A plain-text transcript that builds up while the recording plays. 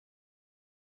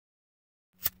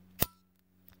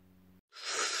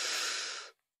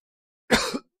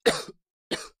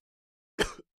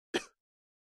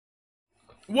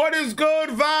What is good,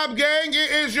 Vibe Gang? It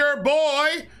is your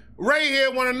boy, Ray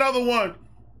here with another one.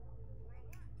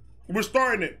 We're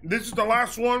starting it. This is the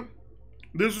last one.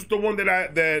 This is the one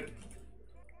this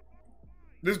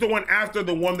is the one after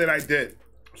the one that I did.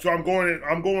 So I'm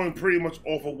going pretty much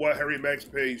off of what Harry Mack's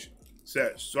page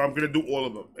says. So I'm gonna do all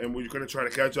of them, and we're gonna try to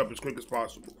catch up as quick as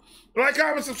possible. Like,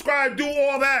 comment, subscribe, do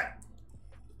all that.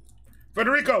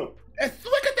 Federico,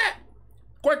 look at that.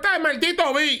 Corta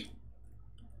maldito me.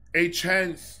 A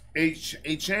chance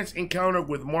encounter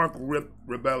with Marc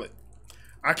Rebillet.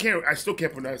 I still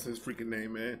can't pronounce his freaking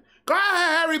name, man. Go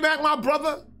ahead, Harry Mack, my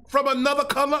brother. From another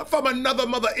color, from another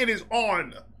mother, it is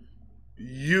on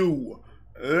you.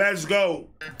 Let's go.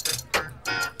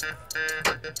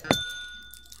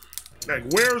 Like,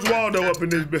 where's Waldo up in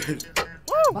this bitch?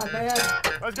 Woo! My man,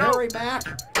 let's go. Harry Mack.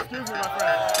 Excuse me, my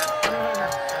friend.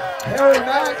 Harry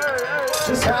Mack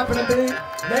just happened to be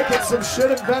making some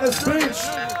shit in Venice Beach.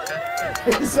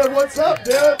 He said, "What's up,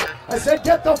 dude?" I said,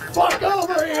 "Get the fuck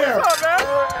over here." What's up, man?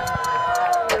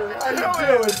 How you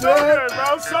doing, dude? So good,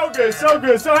 bro. So good, so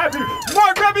good. So happy.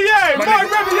 Marc Rebillet! Marc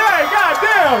Rebillet!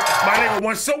 Goddamn! My nigga,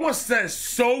 when someone says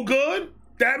so good,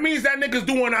 that means that nigga's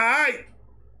doing all right.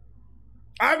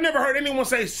 I've never heard anyone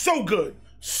say so good.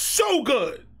 So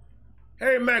good.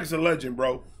 Harry Mack's a legend,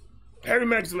 bro. Harry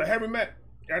Mack's a legend. Harry Mack.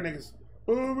 Y'all niggas.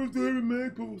 Oh, it's the Harry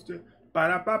Mack poster.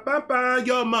 Ba-da-ba-ba-ba,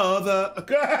 your mother. My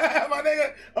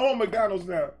nigga. I want McDonald's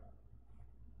now.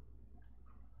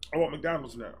 I want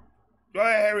McDonald's now. Go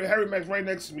ahead, Harry Mack's right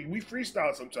next to me. We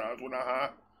freestyle sometimes when I high.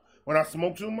 When I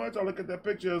smoke too much, I look at that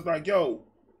picture. It's like, yo,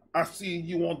 I see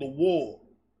you on the wall.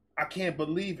 I can't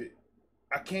believe it.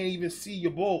 I can't even see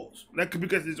your balls. That could be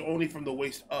because it's only from the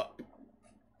waist up.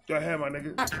 Go ahead, my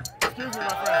nigga. Excuse me, my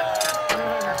friend.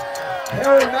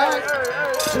 Harry Mack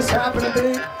just happened to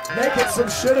be making some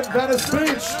shit in Venice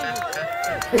Beach.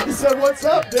 He said, "What's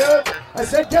up, dude?" I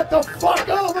said, "Get the fuck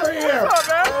over here." What's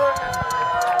up, man?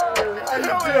 How you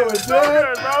doing, dude? So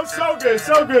good, bro. So good,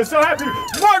 so good. So happy.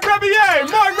 Marc Rebillet!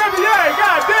 Marc Rebillet!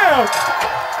 Goddamn!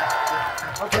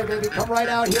 Okay, baby, come right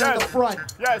out here in the front.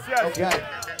 Yes, yes. Okay.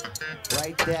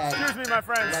 Right there. Excuse me, my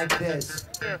friend. Like this.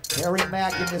 Here. Harry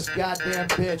Mack and this goddamn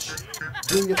bitch.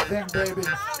 Do your thing, baby.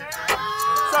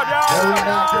 What's up, y'all? Harry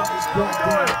Mack and this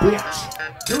goddamn bitch.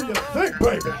 Do your thing,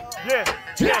 baby. Yeah.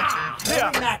 Yeah. Yeah.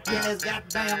 Harry Mack and this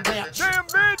goddamn bitch. Damn,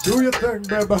 bitch. Do your thing,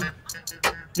 baby.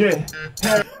 Yeah.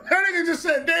 That nigga just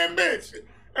said, damn bitch.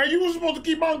 And you was supposed to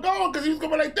keep on going because he was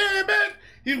going to be like, damn bitch.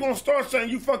 He's going to start saying,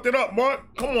 you fucked it up, Mark.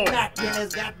 Come on. Mack and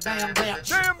this goddamn bitch.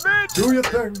 Damn, bitch. Do your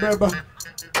thing, baby.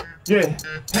 Yeah,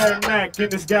 Harry Mack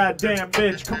and this goddamn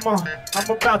bitch. Come on, I'm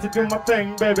about to do my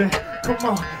thing, baby. Come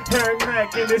on, Harry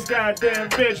Mack and this goddamn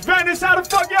bitch. Venice, how the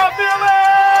fuck y'all feeling?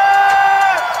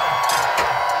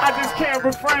 I just can't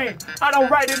refrain. I don't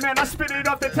write it, man. I spit it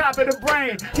off the top of the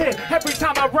brain. Yeah, every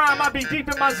time I rhyme, I be deep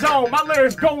in my zone. My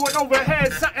lyrics going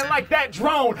overhead, something like that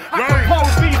drone. I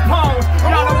compose these poems.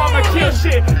 Y'all know I'ma kill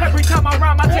shit. Every time I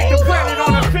rhyme, I take the planet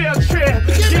on a field trip.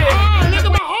 Yeah. Look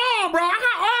at my arm, bro. I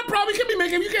got arm, bro. We can be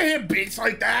making, you can hear beats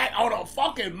like that on a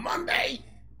fucking Monday.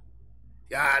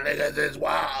 Y'all niggas is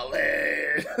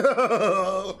wildin'.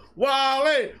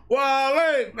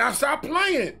 Wildin'. Now stop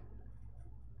playing.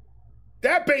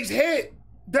 That bass hit.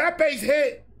 That bass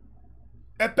hit.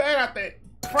 That bad out there.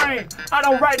 Frame. I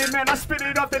don't write it, man. I spit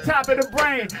it off the top of the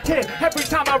brain. Yeah, every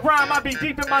time I rhyme, I be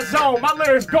deep in my zone. My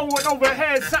lyrics going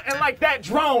overhead, something like that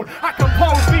drone. I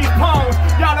compose these poems.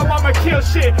 Y'all know I'ma kill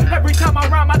shit. Every time I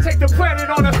rhyme, I take the planet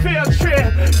on a field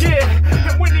trip. Yeah,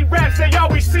 and when he raps, they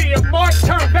always see him. Marc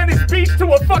turned Venice Beach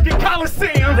to a fucking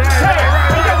Coliseum. Hey,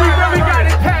 yeah, we really got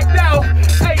it packed out.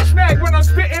 H-Mack, when I'm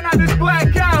spitting, I just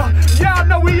black out. Y'all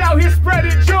know we out here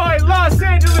spreading joy. Los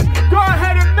Angeles, go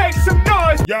ahead and make some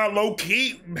noise. Y'all low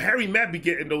key, Harry Mack be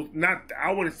getting those,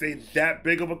 I wouldn't say that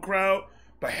big of a crowd,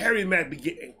 but Harry Mack be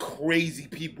getting crazy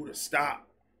people to stop.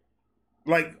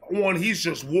 Like, when he's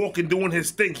just walking, doing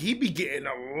his thing, he be getting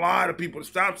a lot of people to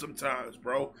stop sometimes,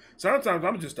 bro. Sometimes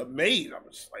I'm just amazed. I'm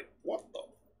just like, what the?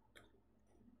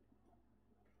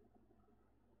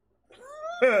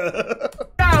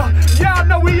 Y'all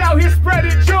know we out here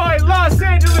spreading joy. Los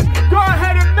Angeles, go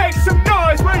ahead and make some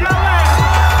noise. Where y'all at?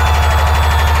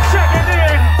 Checking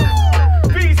in.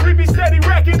 Beats, we be steady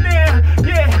wrecking in.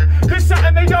 Yeah, this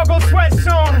something that y'all go sweat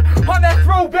soon. On that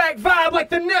throwback vibe like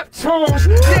the Neptunes.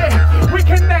 Yeah, we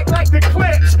connect like the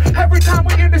clips. Every time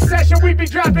we in the session, we be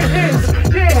dropping hits.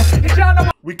 Yeah, and y'all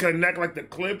know we connect like the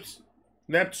Clips.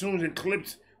 Neptunes and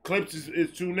Clips. Clips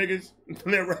is two niggas.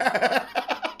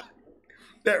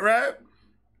 That rap?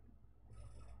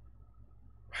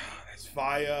 That's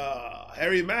fire.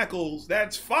 Harry Mackles,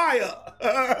 that's fire.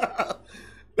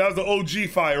 That was an OG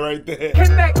fight right there.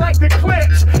 Connect like the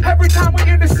clips. Every time we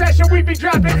in the session, we be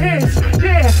dropping hits.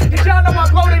 Yeah, and y'all know I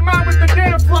blow their mind with the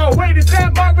damn flow. Wait, is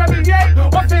that Marc Rebillet or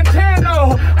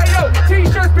Fantano? Hey yo,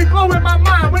 t-shirts be blowing my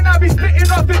mind when I be spitting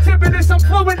off the tip of this. I'm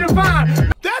flowing divine.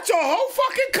 That's a whole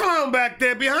fucking clown back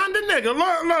there behind the nigga.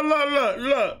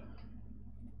 Look.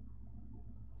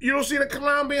 You don't see the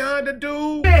clown behind the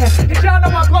dude? Yeah, and y'all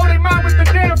know I blow their mind with the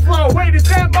damn flow. Wait, is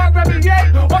that Marc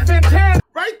Rebillet or Fantano?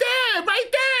 Right there.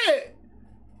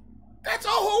 That's a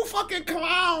whole fucking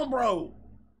clown, bro.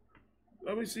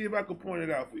 Let me see if I can point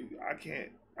it out for you. I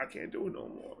can't do it no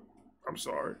more. I'm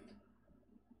sorry.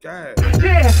 God.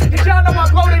 Yeah, and y'all know I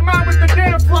blow their mind with the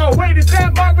damn flow. Wait, is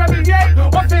that Marc Rebillet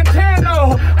or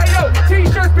Fantano? Hey yo,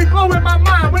 t-shirts be blowing my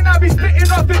mind when I be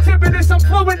spitting off the tip of this. I'm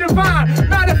flowing divine.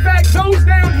 Matter of fact, those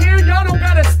down here, y'all don't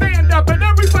gotta stand up, and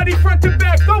everybody front to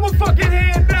back, throw a fucking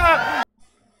hand up.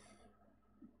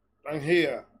 I'm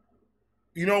here.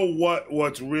 You know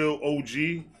what's real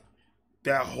OG?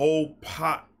 That whole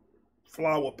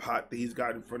flower pot that he's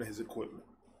got in front of his equipment.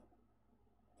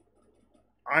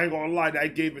 I ain't gonna lie,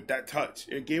 that gave it that touch.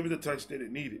 It gave it the touch that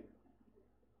it needed.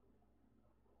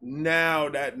 Now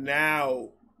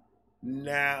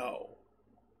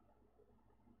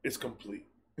it's complete.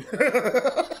 Those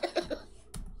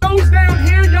down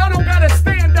here, y'all don't gotta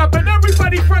stand up, and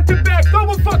everybody front to back,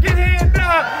 throw a fucking hand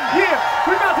up. Yeah,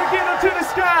 we about to get up to the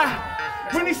sky.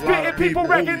 When he's spitting, people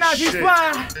recognize he's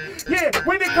fly. Yeah,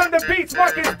 when it come to beats,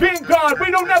 Marc has been gone. We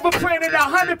don't ever plan it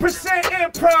 100%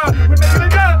 improv. We're making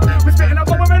it up, we're spitting up,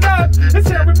 we're warming up.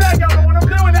 It's every bag, y'all know what I'm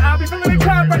doing. I'll be feeling it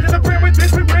crowd, right to the brim with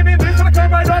this. We winning this, when I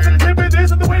come right off and tip with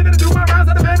this. And the way that I do my rounds,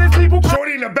 I depend on people.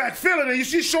 Shorty in the back feeling it. You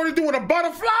see Shorty doing a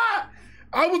butterfly?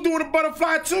 I was doing a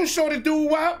butterfly too, Shorty do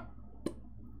what?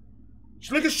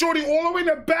 Look at Shorty all the way in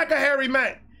the back of Harry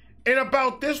Mack. And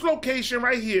about this location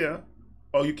right here.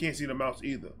 Oh, you can't see the mouse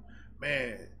either.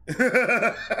 Man.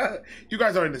 You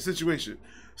guys are in the situation.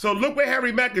 So look where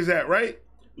Harry Mack is at, right?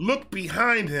 Look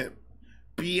behind him.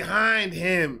 Behind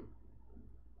him.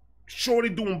 Shorty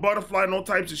doing butterfly and all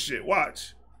types of shit.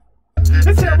 Watch.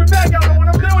 It's Harry Mack, y'all know what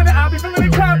I'm doing. I'll be feeling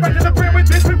it crowd, right to the brim with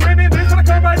this. We winning this, when I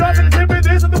come right off and tip with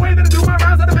this. And the way that I do my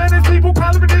rounds, I depend on people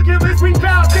call it ridiculous. We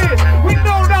found this. We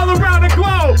known all around the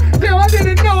globe. Damn, I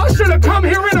didn't know I should have come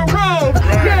here in a robe.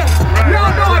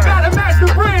 Y'all know I gotta match the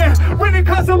brand. When it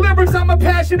comes to lyrics, I'm a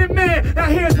passionate man. Now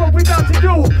here's what we about to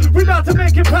do. We about to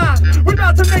make it pop. We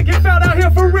about to make it found out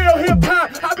here for real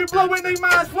hip-hop. I be blowing their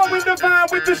minds, flowing divine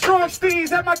with the strong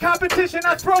steeds. At my competition,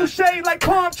 I throw shade like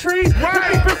palm trees. To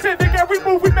be specific, every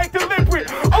move we make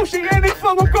deliberate. Oceanic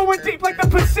flow, I'm going deep like the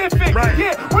Pacific.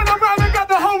 Yeah, when I'm around, I got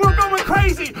the whole world going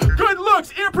crazy. Good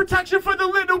looks, ear protection for the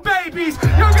little babies.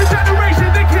 Younger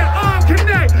generation, they can't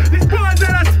connect. These bars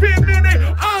that I spin, man, they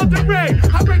all direct.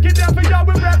 I break it down for y'all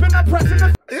with rapping, I'm pressing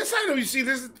the... This I know you see,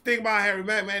 this is the thing about Harry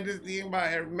Mack, man. This is the thing about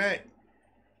Harry Mack.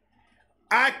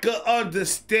 I could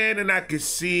understand and I could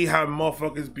see how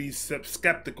motherfuckers be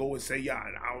skeptical and say, yeah,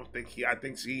 I don't think I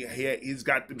think he's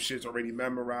got them shits already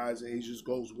memorized and he just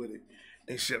goes with it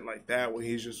and shit like that when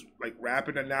he's just like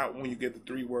rapping it out when you get the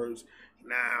 3 words.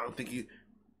 Nah, I don't think he.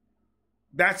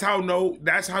 That's how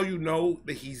you know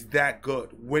that he's that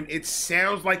good. When it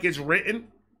sounds like it's written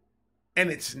and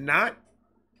it's not.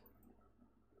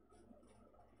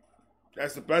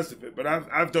 That's the best of it. But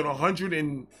I've done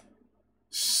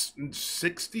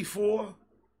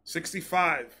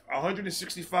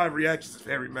 165 reactions of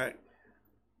Harry Mack.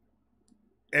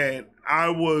 And I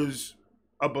was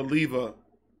a believer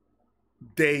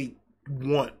day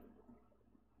 1.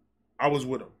 I was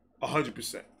with him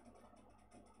 100%.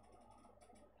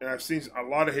 And I've seen a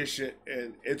lot of his shit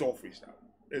and it's all freestyle.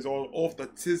 It's all off the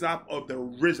tizop of the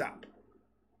rizop.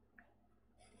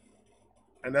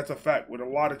 And that's a fact with a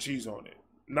lot of cheese on it.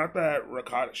 Not that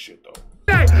ricotta shit though.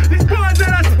 These bars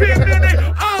that I spin, man, they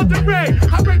all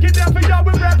direct. I break it down for y'all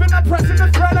with rapping, I'm pressing the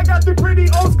thread. I got the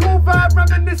gritty old school vibe,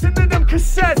 reminiscing of them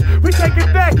cassettes. We take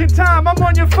it back in time, I'm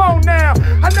on your phone now.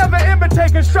 I never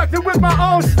imitate, constructed with my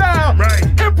own style. Right.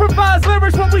 Improvise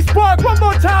lyrics when we spark. One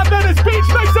more time, then his speech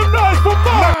make some noise for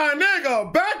more. Nah,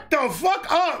 nigga, back the fuck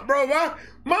up, bro. My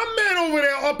man over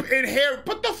there up in here,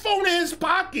 put the phone in his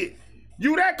pocket.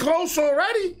 You that close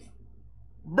already?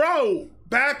 Bro,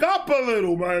 back up a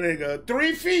little, my nigga.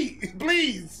 3 feet,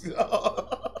 please.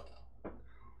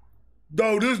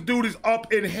 Though this dude is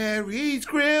up in Harry's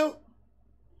grill.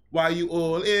 Why you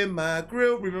all in my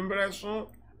grill? Remember that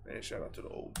song? Man, shout out to the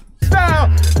old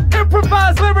style.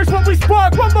 Improvise lyrics when we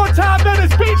spark. One more time, then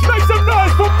his speech make some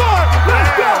noise for Marc.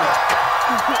 Let's go.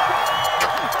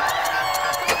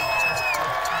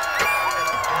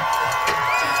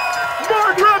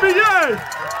 Marc Rebillet.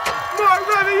 Marc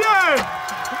Rebillet.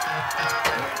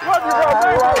 Thank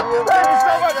you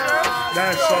so much, man.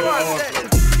 That's so awesome.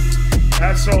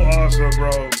 That's so awesome,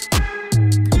 bro.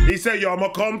 He said, yo, I'm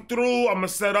gonna come through. I'm gonna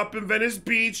set up in Venice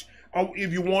Beach.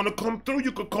 If you want to come through,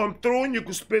 you could come through and you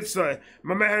could spit something.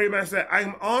 My man Harry Man said,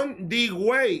 I'm on the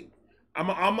way. I'm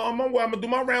gonna do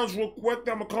my rounds real quick.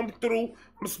 I'm gonna come through.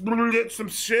 I'm gonna get some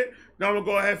shit. Now I'm gonna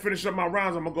go ahead and finish up my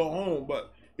rounds. I'm gonna go home.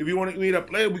 But if you want to meet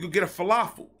up later, we could get a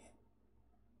falafel.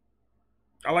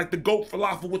 I like the goat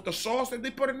falafel with the sauce that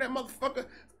they put in that motherfucker.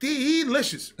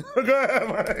 Delicious. Go ahead,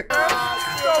 man.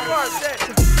 So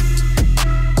much.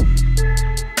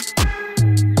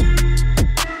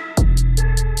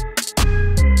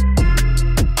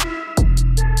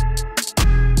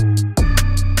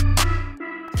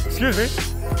 Excuse me.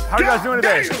 How are you guys doing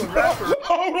today? Damn,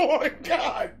 hold on,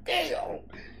 god damn.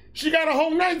 She got a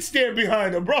whole nightstand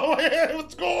behind her, bro.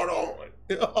 What's going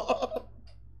on?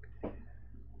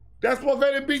 That's what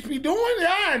Venice Beach be doing?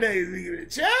 Yeah, they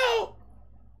chill.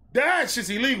 That's just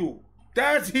illegal.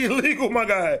 That's illegal, my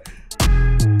guy.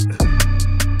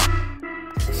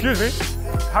 Excuse me.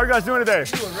 How are you guys doing today?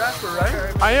 You a rapper,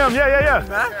 right? I am, yeah.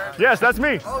 Mack? Yes, that's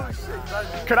me. Oh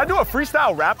shit. Could I do a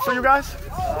freestyle rap for you guys?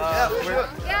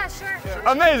 Yeah, sure.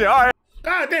 Amazing, all right.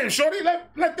 God damn, shorty,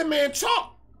 let the man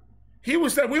talk. He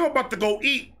was saying we were about to go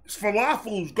eat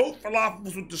falafels, goat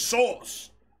falafels with the sauce.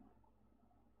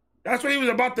 That's what he was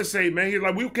about to say, man. He's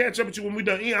like, we'll catch up with you when we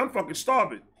done eating. I'm fucking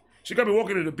starving. She got me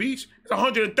walking to the beach. It's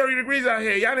 130 degrees out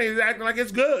here. Y'all ain't acting like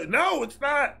it's good. No, it's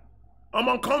not. I'm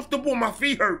uncomfortable. My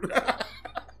feet hurt.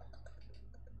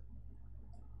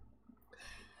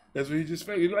 That's what he just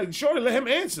felt. He's like, shorty, let him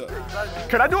answer.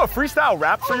 Could I do a freestyle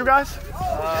rap for you guys?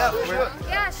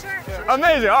 Yeah, sure.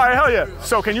 Amazing, all right, hell yeah.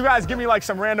 So can you guys give me like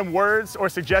some random words or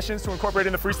suggestions to incorporate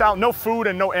in the freestyle? No food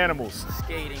and no animals.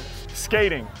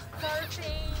 Skating.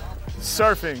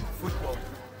 Surfing.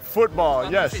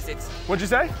 Football, yes. Physics. What'd you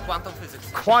say? Quantum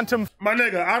physics. Quantum. My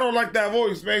nigga, I don't like that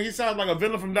voice, man. He sounds like a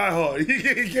villain from Die Hard.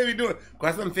 He can't be doing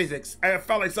quantum physics. I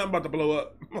felt like something about to blow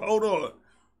up. Hold on.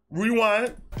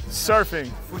 Rewind.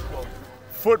 Surfing.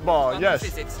 Football, Quantum yes.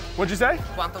 physics. What'd you say?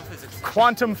 Quantum physics.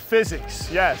 Quantum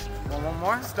physics, yes. One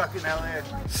more? Stuck in LA.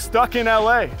 Stuck in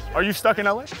LA. Are you stuck in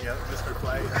LA? Yeah, Mr.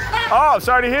 Play. Oh, I'm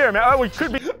sorry to hear, man. Oh, we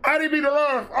could be. I didn't mean to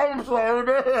laugh. I'm sorry.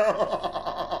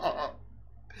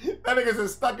 That nigga said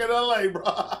stuck in LA, bro.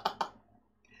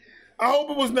 I hope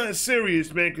it was nothing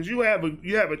serious, man, because you have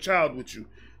a child with you.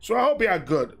 So I hope y'all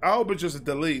good. I hope it's just a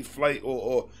delayed flight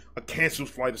or a canceled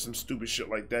flight or some stupid shit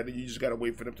like that, and you just gotta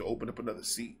wait for them to open up another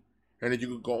seat. And then you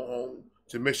could go home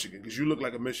to Michigan, because you look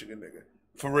like a Michigan nigga.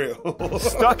 For real.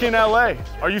 Stuck in LA.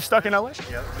 Are you stuck in LA?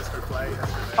 Yeah, Mr. Play.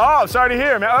 Oh, I'm sorry to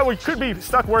hear, man. Oh, we could be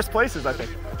stuck worse places, I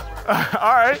think.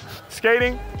 All right.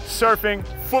 Skating, surfing,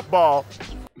 football.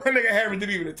 My nigga Harry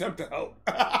didn't even attempt to help.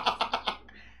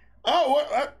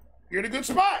 Oh, you're in a good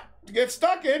spot to get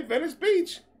stuck in Venice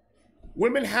Beach.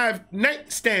 Women have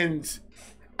nightstands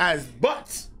as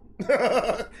butts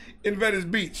in Venice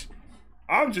Beach.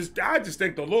 I just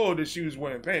thank the Lord that she was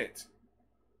wearing pants.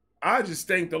 I just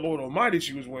thank the Lord Almighty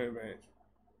she was wearing pants.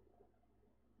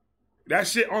 That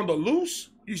shit on the loose,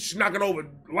 you knocking over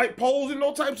light poles and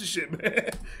no types of shit, man.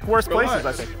 Worst places,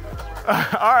 I think.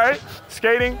 All right.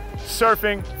 Skating,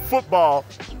 surfing, football,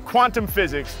 quantum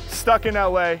physics, stuck in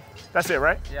LA. That's it,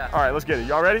 right? Yeah. All right, let's get it.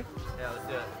 Y'all ready? Yeah, let's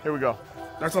do it. Here we go.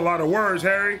 That's a lot of words,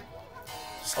 Harry.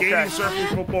 Skating, Okay.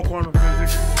 surfing, football, quantum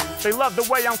physics. They love the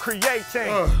way I'm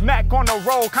creating. Mac on the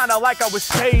roll, kinda like I was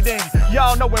skating.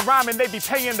 Y'all know when rhyming, they be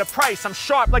paying the price. I'm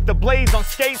sharp like the blades on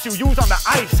skates you use on the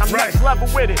ice. I'm Right. next level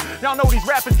with it. Y'all know these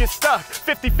rappers get stuck.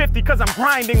 50-50 cause I'm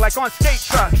grinding like on skate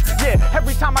trucks. Yeah,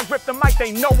 every time I grip the mic,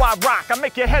 they know I rock. I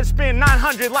make your head spin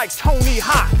 900 like Tony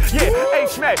Hawk. Yeah,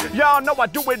 H-Mac, y'all know I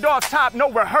do it off top,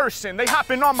 no rehearsing. They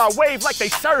hopping on my wave like they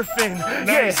surfing.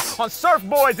 Nice. Yeah, on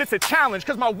surfboards, it's a challenge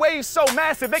cause my wave's so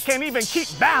massive, they can't even keep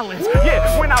balance.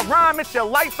 Yeah, when I rhyme, it's your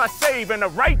life I save in a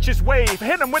righteous wave.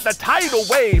 Hit them with a tidal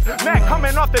wave. Mac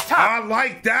coming off the top. I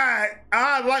like that.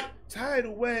 I like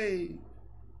tidal wave.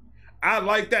 I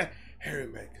like that. Harry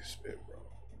Mack can spit, bro.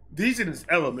 He's in his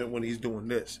element when he's doing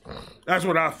this. That's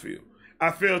what I feel.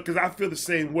 I feel the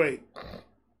same way.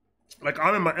 Like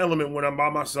I'm in my element when I'm by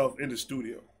myself in the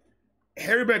studio.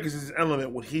 Harry Mack is his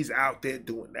element when he's out there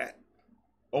doing that.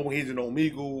 Or when he's in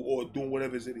Omegle or doing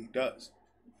whatever it is that he does.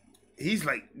 He's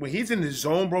like, when he's in the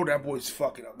zone, bro, that boy's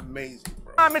fucking amazing,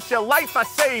 bro. It's your life I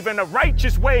save in a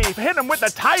righteous wave. Hit him with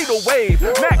a tidal wave.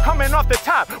 Mac coming off the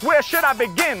top. Where should I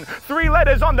begin? 3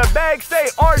 letters on the bag say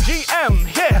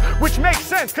RGM. Yeah, which makes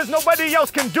sense because nobody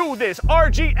else can do this.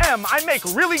 RGM, I make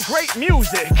really great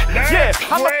music. That's yeah,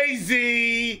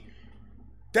 crazy.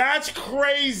 That's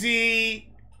crazy.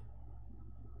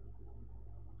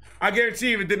 I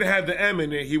guarantee if it didn't have the M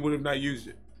in it, he would have not used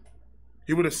it.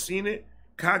 He would have seen it,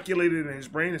 calculated it in his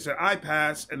brain, and said, I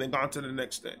pass, and then gone to the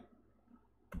next thing.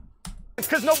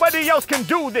 Cause nobody else can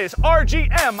do this.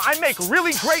 RGM, I make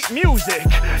really great music.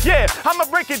 Yeah, I'ma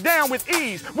break it down with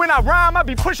ease. When I rhyme, I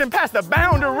be pushing past the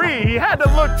boundary. He had to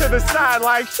look to the side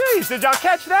like, jeez, did y'all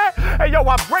catch that? Hey, yo,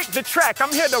 I break the track.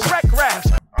 I'm here to wreck raps.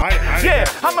 Yeah,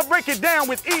 I'ma break it down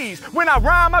with ease. When I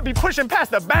rhyme, I be pushing past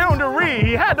the boundary.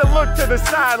 He had to look to the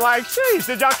side like, jeez,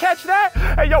 did y'all catch that?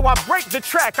 Hey, yo, I break the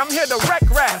track. I'm here to wreck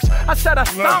raps. I said I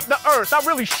stomped the earth. I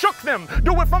really shook them.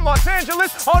 Do it from Los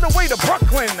Angeles all the way to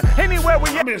Brooklyn. Anywhere we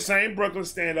I'm just saying, Brooklyn,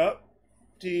 stand up.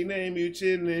 Teenage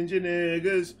Mutant Ninja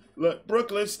Niggas. Look,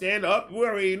 Brooklyn, stand up. We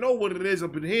already know what it is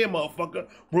up in here, motherfucker.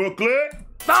 Brooklyn.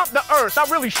 Stomp the earth, I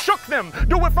really shook them.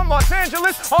 Do it from Los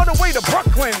Angeles all the way to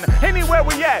Brooklyn. Anywhere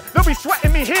we at, they'll be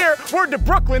sweating me here. Word to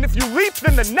Brooklyn, if you leap,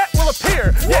 then the net will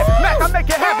appear. Yeah, Mac, I make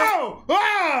it happen.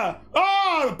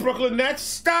 The Brooklyn Nets.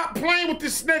 Stop playing with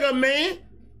this nigga, man.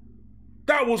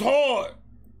 That was hard.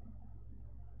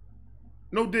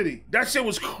 No Diddy. That shit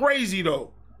was crazy,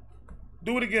 though.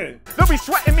 Do it again. They'll be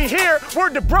sweating me here.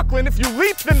 Word to Brooklyn, if you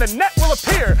leap, then the net will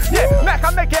appear. Yeah, Mac,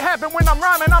 I make it happen when I'm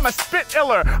rhyming, I'm a spit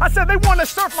iller. I said they wanna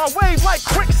surf my wave like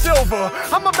Quicksilver.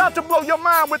 I'm about to blow your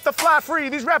mind with the fly free.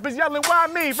 These rappers yelling, why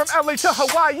me? From LA to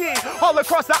Hawaii, all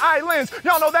across the islands.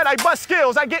 Y'all know that I bust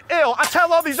skills, I get ill. I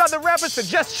tell all these other rappers to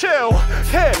just chill.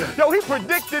 Yeah, yo, he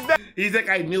predicted that. He's like,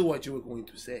 I knew what you were going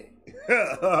to say.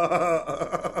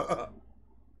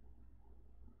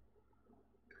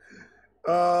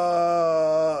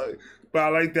 But I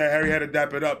like that Harry had to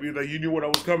dap it up. He was like, you knew what I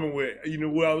was coming with. You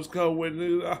knew what I was coming with.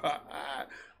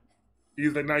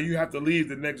 He's like, now you have to leave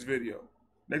the next video.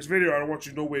 Next video, I don't want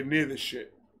you nowhere near this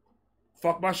shit.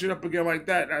 Fuck my shit up again like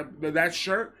that. That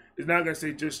shirt is not gonna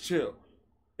say just chill.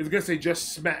 It's gonna say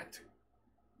just smacked.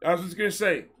 I was just gonna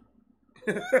say.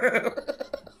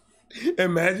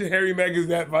 Imagine Harry Mack is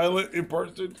that violent in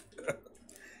person.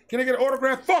 Can I get an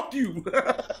autograph? Fuck you.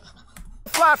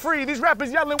 Fly free, these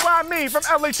rappers yelling, why me? From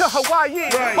LA to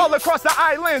Hawaii, all across the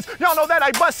islands. Y'all know that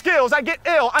I bust skills, I get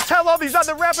ill. I tell all these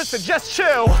other rappers to just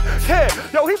chill. Yeah,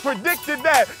 yo, he predicted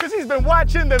that, cause he's been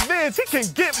watching the vids. He can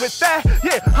get with that.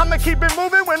 Yeah, I'ma keep it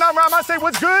moving. When I rhyme, I say,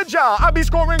 what's good, y'all? I be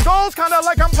scoring goals, kinda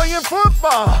like I'm playing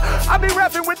football. I be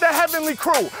rapping with the heavenly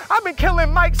crew. I've been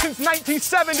killing Mike since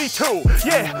 1972.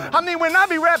 Yeah, I mean, when I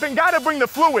be rapping, gotta bring the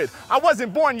fluid. I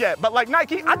wasn't born yet, but like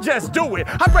Nike, I just do it.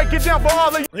 I break it down for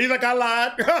all of you. He's like, I lied.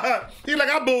 He's like,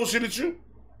 I bullshitted you.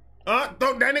 That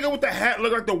nigga with the hat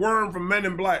look like the worm from Men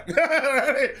in Black.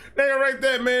 Nigga right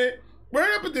there, man.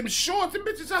 Where up with them shorts? Them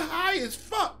bitches are high as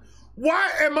fuck.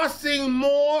 Why am I seeing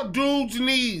more dudes'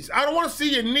 knees? I don't want to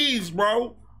see your knees,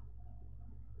 bro.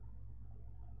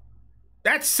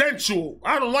 That's sensual.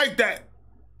 I don't like that.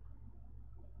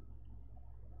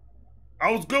 I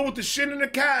was good with the shin and the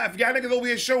calf. Y'all niggas over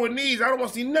here showing knees. I don't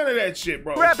want to see none of that shit,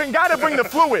 bro. Rapping gotta bring the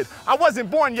fluid. I wasn't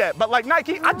born yet, but like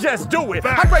Nike, I just do it.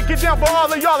 I break it down for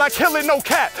all of y'all, I kill it, no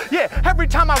cap. Yeah, every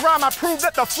time I rhyme, I prove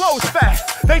that the flow's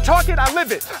fast. They talk it, I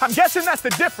live it. I'm guessing that's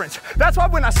the difference. That's why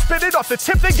when I spit it off the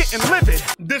tip, they getting livid.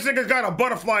 This nigga got a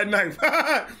butterfly knife.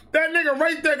 That nigga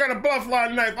right there got a butterfly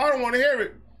knife. I don't want to hear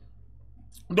it.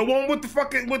 The one with the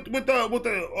fucking with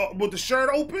the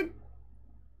shirt open.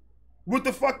 With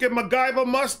the fucking MacGyver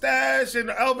mustache and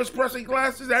the Elvis Presley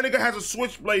glasses, that nigga has a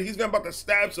switchblade. He's about to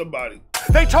stab somebody.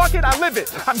 They talk it, I live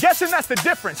it. I'm guessing that's the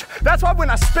difference. That's why when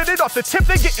I spit it off the tip,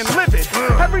 they getting livid.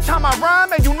 Every time I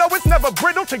rhyme, and you know it's never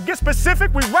brittle. To get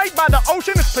specific, we right by the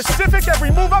ocean, it's Pacific.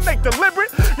 Every move I make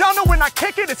deliberate. Y'all know when I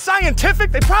kick it, it's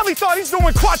scientific. They probably thought he's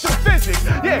doing quantum physics.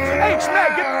 Yeah,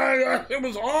 H-Mac. It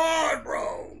was hard,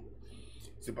 bro.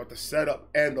 It's about the setup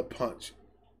and the punch.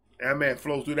 That man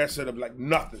flows through that setup like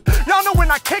nothing. Y'all know when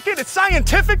I kick it, it's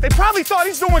scientific. They probably thought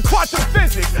he's doing quantum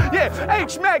physics. Yeah,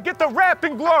 H-Mac, get the rap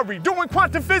in glory. Doing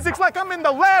quantum physics like I'm in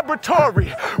the laboratory.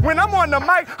 When I'm on the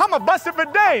mic, I'm a bust it for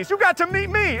days. You got to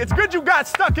meet me. It's good you got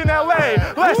stuck in LA.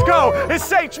 Let's go.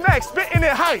 It's H-Mac spitting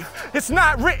it hype. It's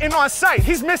not written on sight.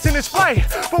 He's missing his flight.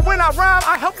 But when I rhyme,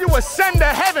 I help you ascend to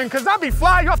heaven. Cause I be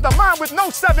fly off the mind with no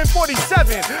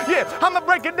 747. Yeah, I'ma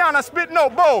break it down. I spit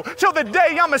no bow. Till the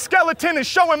day I'm a skeleton and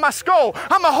showing my skull.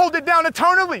 I'ma hold it down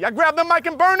eternally. I grab the mic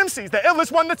and burn them seeds. The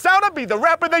illest one that's out, I'll be the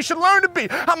rapper they should learn to be.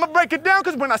 I'ma break it down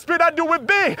cause when I spit, I do it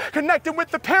big. Connecting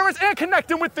with the parents and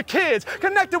connecting with the kids.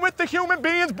 Connecting with the human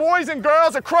beings, boys and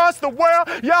girls across the world.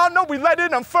 Y'all know we let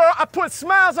it unfurl. I put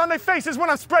smiles on their faces when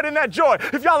I'm spreading that joy.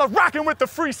 If y'all are rocking with the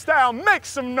freestyle, make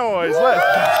some noise. Let's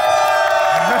go.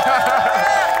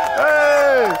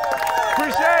 Hey,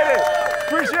 appreciate it.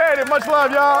 Appreciate it. Much love,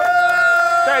 y'all.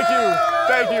 Thank you.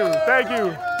 Thank you. Thank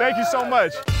you. Thank you so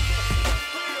much.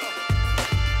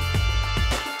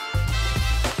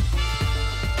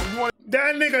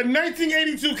 That nigga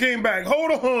 1982 came back.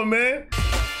 Hold on, man.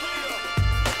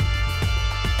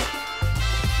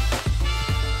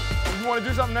 You want to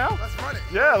do something now? Let's run it.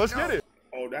 Yeah, let's get it.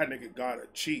 Oh, that nigga got a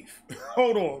chief.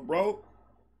 Hold on, bro.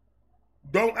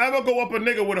 Don't ever go up a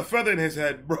nigga with a feather in his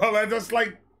head, bro. That's just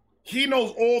like, he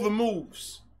knows all the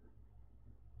moves.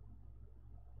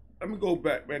 Let me go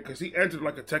back, man, because he entered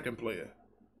like a Tekken player.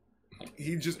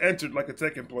 He just entered like a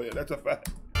Tekken player. That's a fact.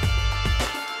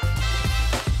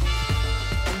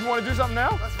 You want to do something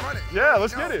now? Let's run it. Yeah,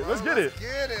 let's get it. Let's get it.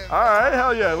 Get it. All right,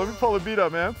 hell yeah. Let me pull the beat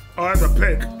up, man. Oh, that's a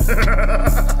pick.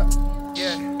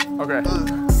 Yeah. Okay.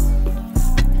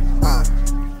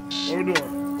 What we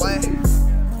doing? What?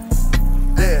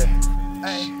 Yeah.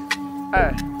 Hey.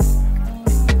 Hey.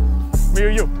 Me or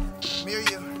you? Me or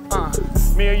you?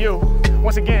 Me or you.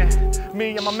 Once again,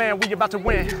 me and my man, we about to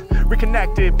win.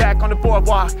 Reconnected, back on the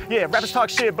boardwalk. Yeah, rappers talk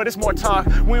shit, but it's more talk.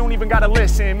 We don't even gotta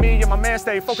listen. Me and my man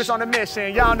stay focused on the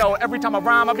mission. Y'all know every time I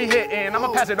rhyme, I be hitting.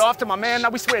 I'ma pass it off to my man, now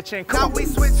we switching. Now we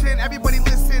switching, everybody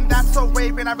listen, that's so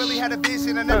raving. I really had a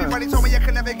vision, and everybody told me I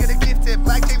could never get a gifted.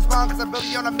 Black James Bond, cause I'm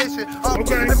really on a mission.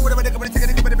 Okay.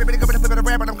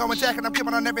 But I'm going jack and I'm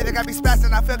keeping on everything. I be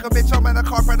spazzing. I feel like a bitch, I'm in the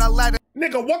carpet, Aladdin.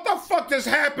 Nigga, what the fuck just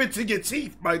happened to your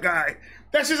teeth, my guy?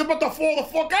 That shit's about to fall the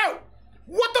fuck out.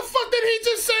 What the fuck did he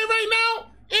just say right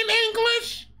now in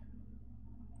English?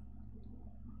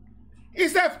 He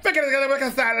said,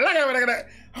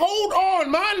 hold on,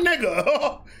 my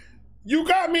nigga. You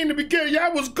got me in the beginning.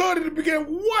 Y'all was good in the beginning.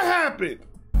 What happened?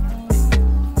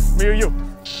 Me or you?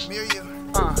 Me or you?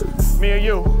 Me or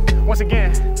you. Once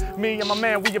again, me and my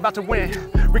man, we about to win.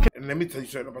 And let me tell you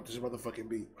something about this motherfucking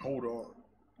beat. Hold on.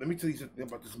 Let me tell you something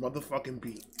about this motherfucking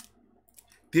beat.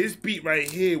 This beat right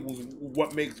here was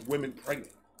what makes women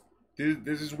pregnant.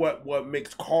 This is what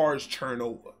makes cars turn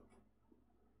over.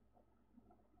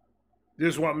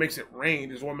 This is what makes it rain.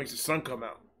 This is what makes the sun come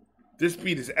out. This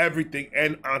beat is everything,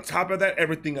 and on top of that,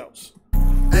 everything else.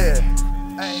 Yeah.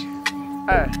 Hey.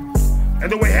 Hey. And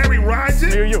the way Harry rides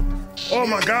it. Me or you? Oh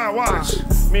my God, watch.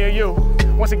 Me or you.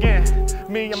 Once again,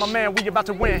 me and my man, we about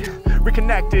to win.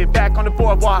 Reconnected, back on the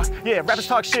boardwalk. Yeah, rappers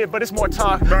talk shit, but it's more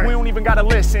talk. Right. We don't even gotta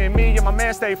listen. Me and my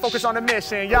man stay focused on the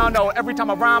mission. Y'all know every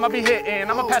time I rhyme, I be hitting.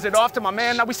 I'ma pass it off to my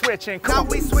man, now we switching. Now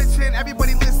we switching,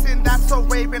 everybody listen, that's so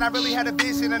raving. I really had a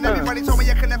vision, and everybody told me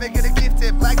I could never get a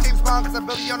gifted. Black James Bond, cause I'm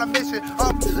really on a mission.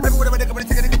 But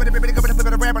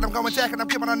I'm going jack and I'm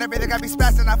keeping on everything. I be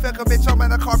spazzing. I feel like a bitch, I'm in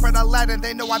the carpet, Aladdin.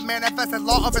 They know I manifested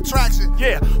law of attraction.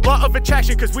 Yeah, law of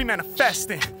attraction, cause we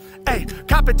manifesting. Hey,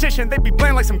 competition, they be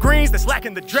playing like some greens that's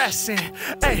lacking the dressing.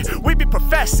 Hey, we be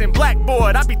professing.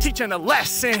 Blackboard, I be teaching a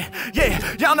lesson.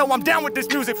 Yeah, y'all know I'm down with this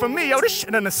music. For me, yo, this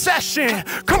shit in a session.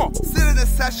 Come on. Sit in a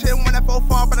session when I go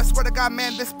far, but I swear to God,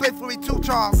 man, this split for me too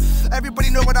strong. Everybody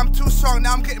know what I'm too strong.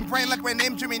 Now I'm getting brain like my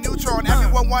name Jimmy Neutron.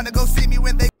 Everyone wanna go see me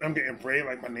when they. I'm getting brain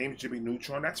like my name's Jimmy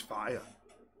Neutron. That's fire,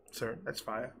 sir. That's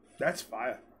fire. That's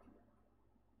fire.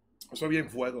 Eso bien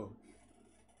fuego.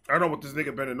 I don't know what this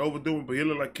nigga bending over doing, but he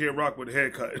look like Kid Rock with a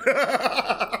haircut.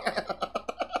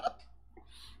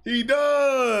 He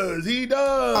does. He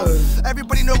does.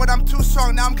 Everybody know what I'm too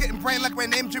strong. Now I'm getting brain like my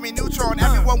name Jimmy Neutron.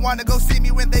 Everyone wanna go see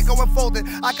me when they go unfolded.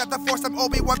 I got the force of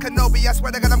Obi-Wan Kenobi. I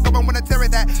swear to God I'm going when I tear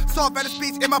it that. Saw better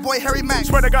speech in my boy Harry Mack.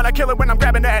 Swear to God I kill it when I'm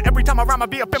grabbing that. Every time I rhyme I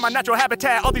be up in my natural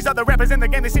habitat. All these other rappers in the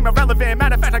game, they seem irrelevant.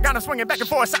 Matter of fact, I got them swinging back and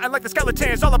forth, something like the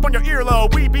skeletons all up on your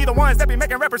earlobe. We be the ones that be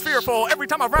making rappers fearful. Every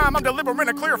time I rhyme I'm delivering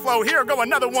a clear flow. Here go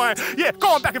another one. Yeah,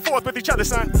 going back and forth with each other,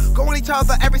 son. Going each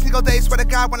other every single day. Swear to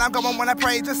God when I'm going when I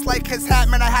pray. Just like his hat,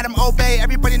 man, I had him obey.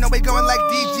 Everybody know we going like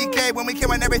DGK. When we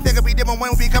killing everything we did when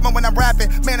we coming when I'm rapping.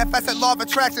 Manifested law of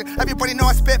attraction. Everybody know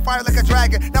I spit fire like a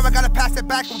dragon. Now I gotta pass it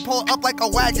back and pull it up like a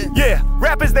wagon. Yeah,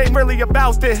 rappers they really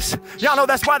about this. Y'all know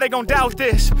that's why they gon' doubt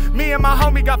this. Me and my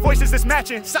homie got voices that's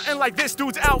matching. Something like this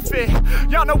dude's outfit.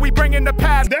 Y'all know we bring in the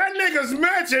past. That nigga's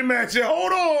matching.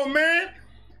 Hold on, man.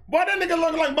 Why that nigga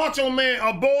look like Macho Man,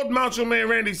 a bald Macho Man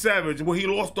Randy Savage, where he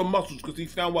lost the muscles because he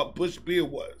found what Bush Beer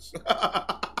was.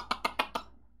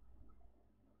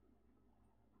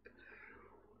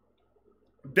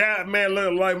 That man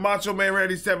look like Macho Man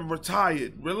Randy Savage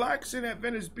retired, relaxing at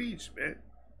Venice Beach, man.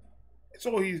 That's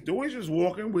all he's doing. He's just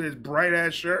walking with his bright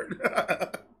ass shirt.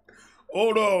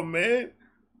 Hold on, man.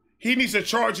 He needs to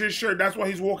charge his shirt. That's why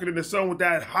he's walking in the sun with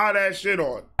that hot ass shit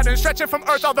on. Stretching from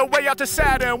Earth all the way out to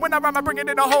Saturn. When I rhyme, I bring it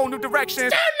in a whole new direction.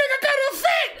 That nigga got a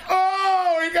fit.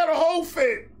 Oh, he got a whole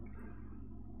fit.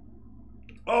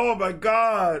 Oh my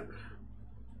God.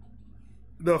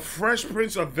 The Fresh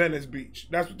Prince of Venice Beach.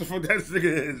 That's what the fuck that nigga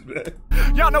is,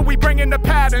 man. Y'all know we bringing the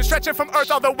pattern, stretching from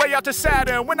Earth all the way out to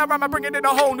Saturn. When I rhyme, I bring it in a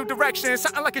whole new direction.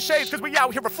 Something like a shades, cause we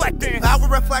out here reflecting. I will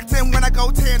reflecting when I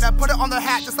go Tanner. Put it on the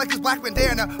hat just like his black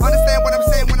bandana. Understand what I'm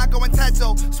saying when I go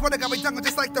intenso. Swear to God, we jungle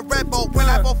just like the Red Bull. When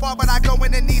I go far, but I go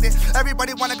in and need it.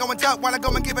 Everybody wanna go and duck, wanna go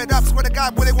and give it up. Swear to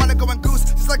God, when they wanna go and goose.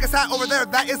 Just like his hat over there,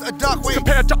 that is a duck. Wait.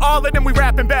 Compared to all of them, we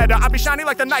rapping better. I be shiny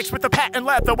like the Nikes with the patent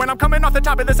leather. When I'm coming off the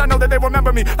top of this, I know that they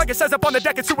remember me. Like it says up on the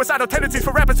deck, it's suicidal tendencies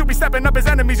for rappers who be stepping up as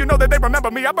enemies. You know that they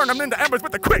remember me. I burn them in the embers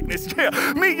with the quickness. Yeah,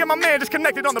 me and my man just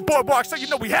connected on the boardwalk, so you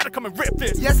know we had to come and rip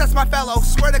this. Yes, that's my fellow.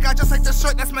 Swear to God, just like the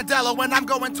shirt, that's Modelo. When I'm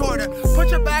going toward her, put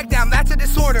your bag down, that's a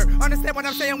disorder. Understand what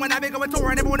I'm saying when I be going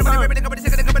toward her. That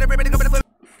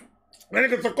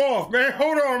nigga took off, man.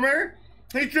 Hold on, man.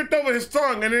 He tripped over his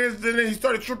tongue, and then he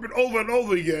started tripping over and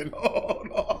over again. Oh,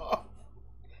 no.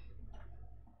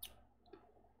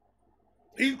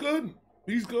 He's good.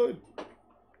 He's good.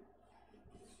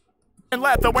 And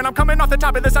leather. When I'm coming off the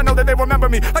top of this, I know that they remember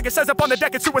me. Like it says up on the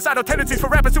deck, it's suicidal tendencies for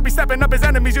rappers who be stepping up as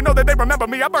enemies. You know that they remember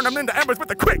me. I burn them in the embers with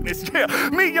the quickness. Yeah,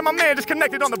 me and my man just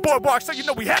connected on the boardwalk, so you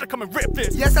know we had to come and rip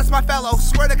this. Yes, that's my fellow.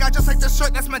 Swear to God, just like the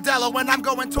shirt, that's Modelo. When I'm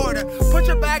going toward her, put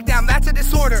your bag down, that's a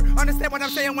disorder. Understand what I'm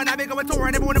saying when I be going toward her.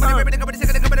 And everyone I'm going to rap,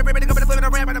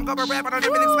 and I'm going to rap, and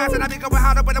everything's fast, and I be going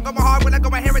hard, but I'm going hard when I go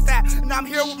and hear it that. And I'm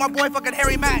here with my boy fucking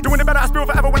Harry Mack. Doing it better, I spill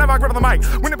forever whenever I grab the mic.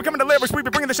 When it becoming the lyrics, we be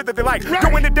bringing the shit that they like. Right.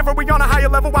 Doing it different, we on a higher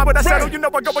level. Why would I settle? You know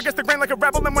I go against the grain like a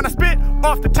rebel, and when I spit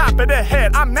off the top of their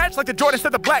head, I match like the Jordans to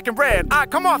the black and red. I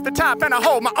come off the top and I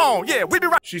hold my own. Yeah, we be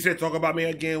right. She said, "Talk about me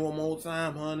again one more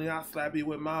time, honey. I'll slap you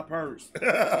with my purse."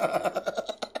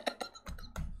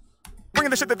 Bringing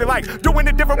the shit that they like. Doing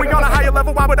it different, we on a higher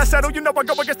level. Why would I settle? You know I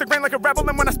go against the grain like a rebel,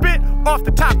 and when I spit off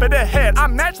the top of their head, I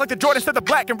match like the Jordans to the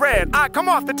black and red. I come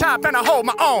off the top and I hold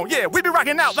my own. Yeah, we be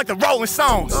rocking out like the Rolling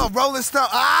Stones. Oh, Rolling Stones.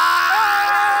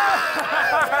 Ah!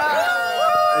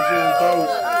 That shit is dope.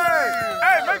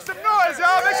 Hey, make some noise,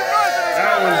 y'all. Make some noise for this.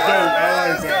 That was dope. I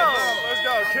like that. Let's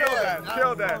go. Kill that.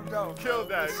 Kill that. Kill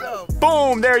that.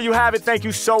 Boom. There you have it. Thank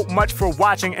you so much for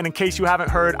watching. And in case you haven't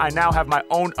heard, I now have my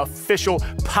own official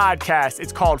podcast.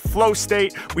 It's called Flow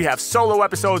State. We have solo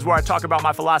episodes where I talk about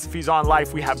my philosophies on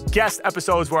life. We have guest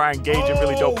episodes where I engage in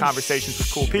really dope conversations with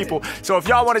cool people. So if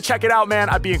y'all want to check it out, man,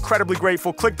 I'd be incredibly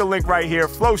grateful. Click the link right here.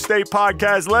 Flow State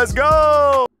Podcast. Let's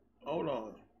go. Hold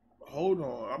on. Hold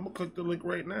on. I'm going to click the link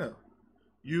right now.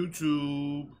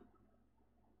 YouTube.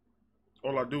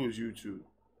 All I do is YouTube.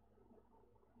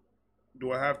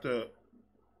 Do I have to?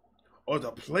 Oh,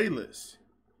 the playlist.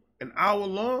 An hour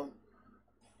long?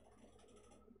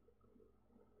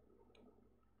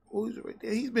 Oh, he's right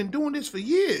there. He's been doing this for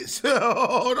years.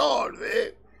 Hold on,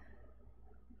 man.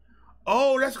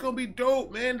 Oh, that's going to be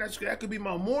dope, man. That could be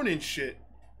my morning shit.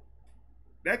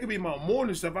 That could be my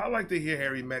morning stuff. I like to hear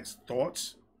Harry Mack's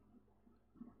thoughts.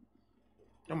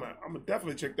 I'm gonna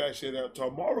definitely check that shit out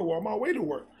tomorrow on my way to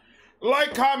work.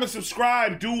 Like, comment,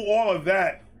 subscribe, do all of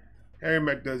that. Harry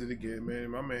Mack does it again,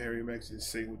 man. My man Harry Mack's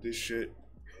insane with this shit.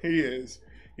 He is.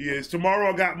 He is.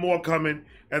 Tomorrow I got more coming,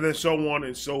 and then so on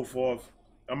and so forth.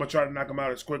 I'm gonna try to knock him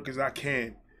out as quick as I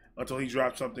can until he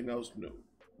drops something else new.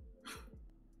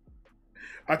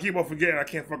 I keep on forgetting I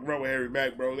can't fuck around with Harry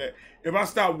Mack, bro. That if I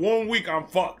stop 1 week, I'm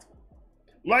fucked.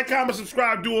 Like, comment,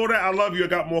 subscribe, do all that. I love you. I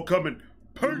got more coming.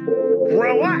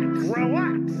 Relax,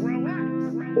 relax,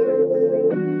 relax, relax.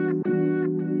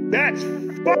 That's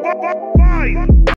fine.